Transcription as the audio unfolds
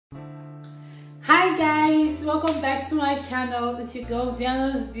Hi guys, welcome back to my channel. It's your girl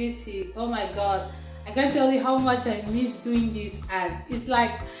Viana's Beauty. Oh my god, I can't tell you how much I miss doing this, and it's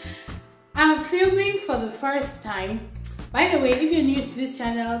like I'm filming for the first time. By the way, if you're new to this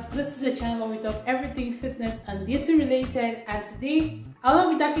channel, this is a channel where we talk everything fitness and beauty related, and today I'll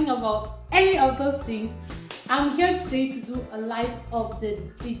not be talking about any of those things. I'm here today to do a live update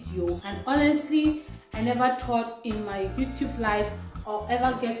video, and honestly I never thought in my YouTube life or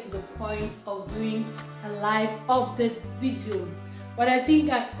ever get to the point of doing a live update video, but I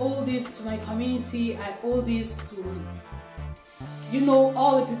think I owe this to my community. I owe this to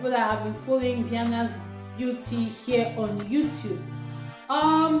all the people that have been following Viana's Beauty here on YouTube.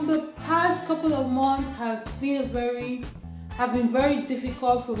 The past couple of months have been very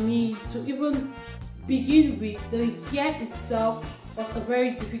difficult for me to even begin with. The year itself was a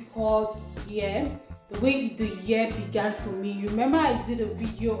very difficult year. The way the year began for me. You remember I did a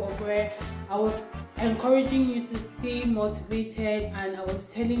video of where I was encouraging you to stay motivated, and I was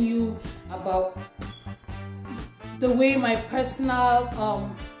telling you about the way my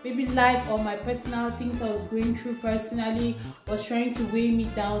personal maybe life or my personal things I was going through personally was trying to weigh me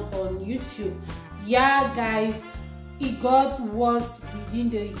down on YouTube. Yeah guys, it got worse within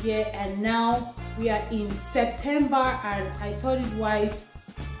the year, and now we are in September, and I thought it wise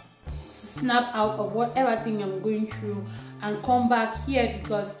snap out of whatever thing I'm going through and come back here,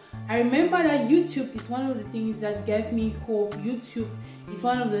 because I remember that YouTube is one of the things that gave me hope. YouTube is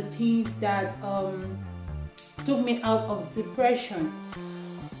one of the things that took me out of depression.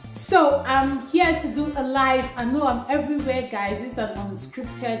 So I'm here to do a live. I know I'm everywhere guys. It's an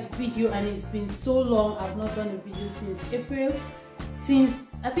unscripted video, and it's been so long. I've not done a video since April,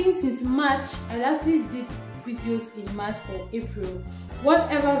 I think since March. I lastly did videos in March or April.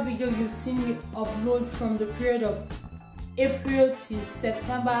 Whatever video you've seen me upload from the period of April to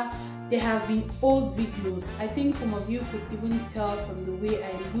September, they have been old videos. I think some of you could even tell from the way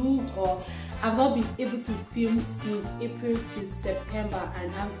I look, or I've not been able to film since April to September,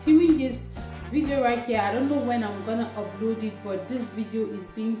 and I'm filming this video right here. I don't know when I'm gonna upload it, but this video is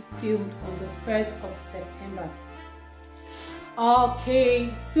being filmed on the 1st of September.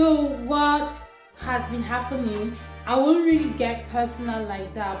 Okay, so what has been happening? I won't really get personal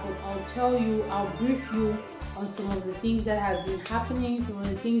like that, but I'll tell you, I'll brief you on some of the things that has been happening, some of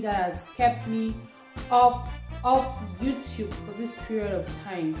the things that has kept me off YouTube for this period of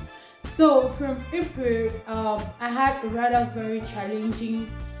time. So from April, I had a rather very challenging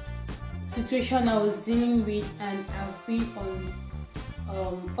situation I was dealing with, and I've been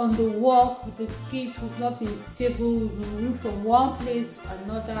on the walk with the kids. We've not been stable. We've been moving from one place to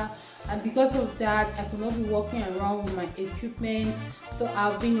another, and because of that I could not be walking around with my equipment, so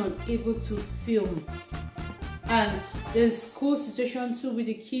I've been unable to film. And the school situation too, with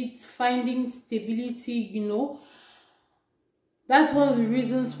the kids finding stability, that's one of the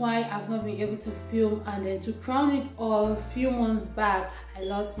reasons why I've not been able to film. And then to crown it all, a few months back I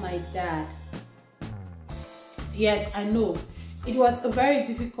lost my dad. Yes, I know it was a very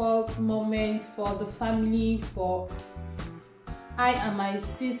difficult moment for the family, for I and my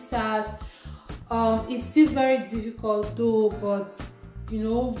sisters. It's still very difficult though, but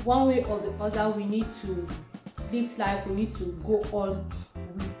one way or the other we need to live life. We need to go on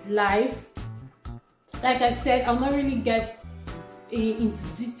with life. Like I said, I'll not really get into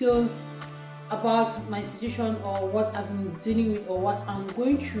details about my situation or what I've been dealing with or what I'm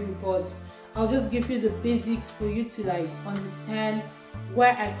going through, but I'll just give you the basics for you to understand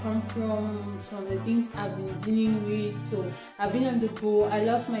where I come from, some of the things I've been dealing with. So I've been on the go. I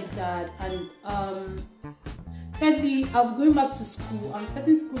lost my dad, and thirdly, I'm going back to school. I'm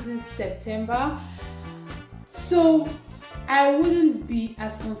starting school this September, so I wouldn't be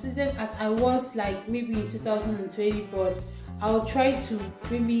as consistent as I was maybe in 2020, but I'll try to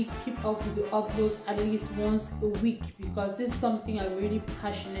maybe keep up with the uploads at least once a week, because this is something I'm really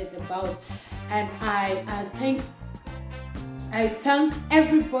passionate about. And I thank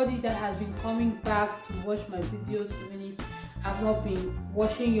everybody that has been coming back to watch my videos, even if I've not been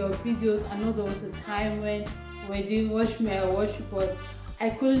watching your videos. I know there was a time when you didn't watch me, I watched you, but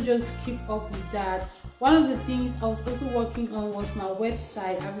I couldn't just keep up with that. One of the things I was also working on was my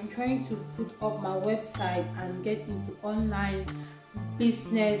website. I've been trying to put up my website and get into online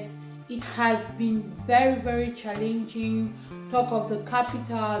business. It has been very, very challenging. Talk of the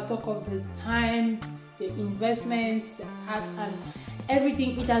capital, talk of the time, the investments, the art, and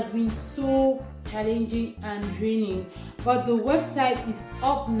everything. It has been so challenging and draining, but the website is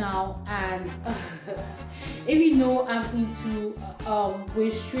up now, and if you know, I'm into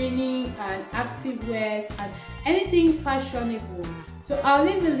waist training and active wears and anything fashionable. So I'll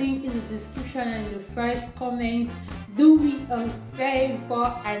leave the link in the description and the first comment. Do me a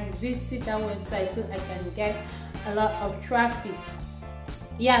favor and visit that website so I can get a lot of traffic.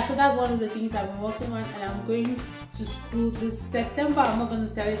 Yeah, so that's one of the things I've been working on, and I'm going to school this September. I'm not going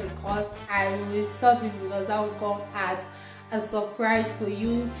to tell you the course I will be studying because that will come as a surprise for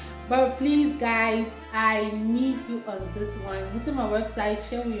you. But please guys, I need you on this one. Visit my website,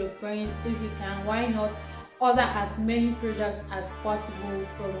 share with your friends if you can. Why not order as many products as possible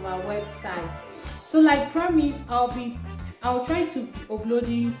from my website? So like promised, I'll try to be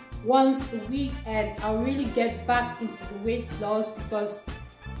uploading once a week, and I'll really get back into the weight loss because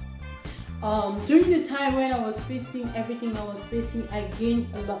during the time when I was facing everything I was facing, I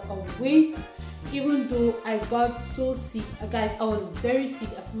gained a lot of weight. Even though I got so sick, guys, I was very sick.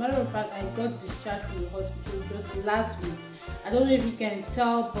 As a matter of fact, I got discharged from the hospital just last week. I don't know if you can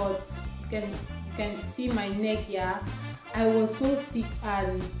tell, but you can see my neck here. I was so sick,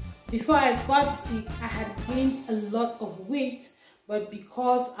 and before I got sick, I had gained a lot of weight, but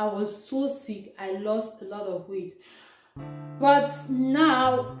because I was so sick, I lost a lot of weight. But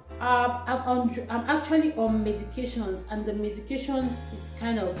now I'm actually on medications, and the medications is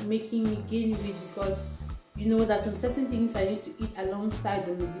kind of making me gain weight because you know that some certain things I need to eat alongside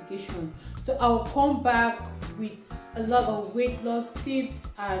the medication. So I'll come back with a lot of weight loss tips,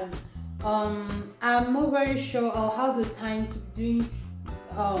 and I'm not very sure I'll have the time to doing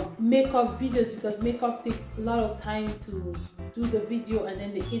makeup videos because makeup takes a lot of time to do the video, and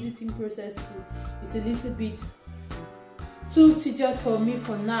then the editing process too is a little bit too tedious for me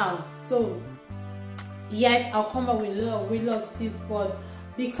for now. So yes, I'll come up with a lot of weight loss tips, but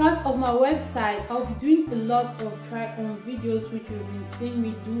because of my website, I'll be doing a lot of try-on videos, which you've been seeing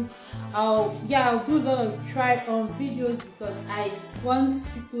me do. I'll do a lot of try-on videos because I want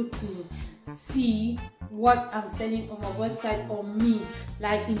people to see what I'm selling on my website on me,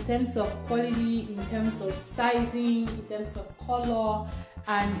 like in terms of quality, in terms of sizing, in terms of color,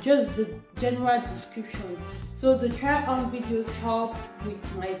 and just the general description. So the try-on videos help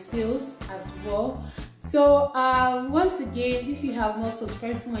with my sales as well. So once again, if you have not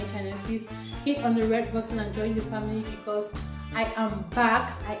subscribed to my channel, please hit on the red button and join the family because I am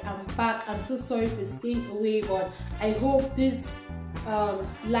back. I'm so sorry for staying away, but I hope this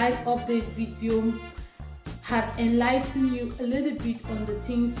live update video has enlightened you a little bit on the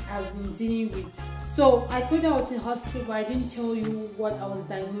things I've been dealing with. So I told you I was in hospital, but I didn't tell you what I was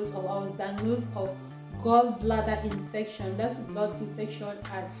diagnosed of. I was diagnosed of gallbladder infection. That's a blood infection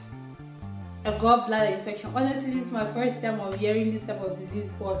and a gallbladder infection. Honestly, this is my first time of hearing this type of disease,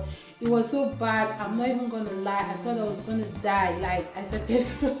 but it was so bad. I'm not even gonna lie, I thought I was gonna die. Like, I started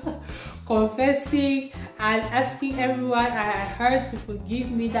confessing and asking everyone I heard to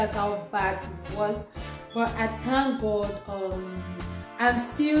forgive me. That's how bad it was. But I thank God,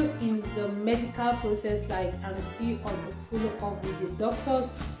 I'm still in the medical process. Like, I'm still on the follow-up with the doctors,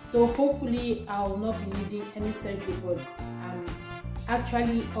 so hopefully I will not be needing any surgery, but I'm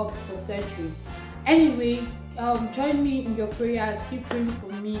actually up for surgery. Anyway, join me in your prayers, keep praying for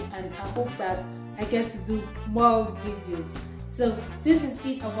me, and I hope that I get to do more videos. So this is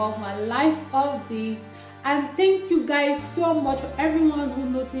it about my life update, and thank you guys so much for everyone who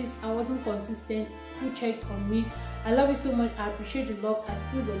noticed I wasn't consistent, who checked on me. I love you so much. I appreciate the love, I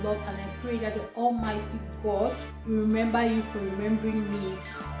feel the love, and I pray that the Almighty God will remember you for remembering me.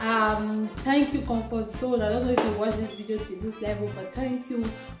 Thank you, Comfort Zone. I don't know if you watched this video to this level, but thank you.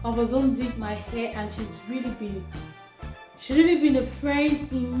 Comfort Zone did my hair, and she's really been a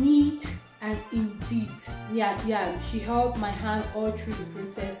friend in need and indeed. Yeah, she held my hand all through the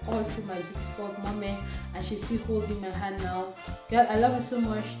process, all through my difficult moment, and she's still holding my hand now. Girl, I love you so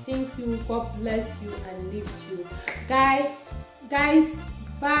much. Thank you. God bless you and lift you. Guys,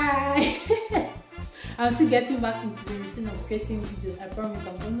 bye. I'm still getting back into the routine of creating videos. I promise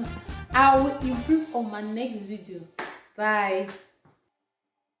I will improve on my next video. Bye.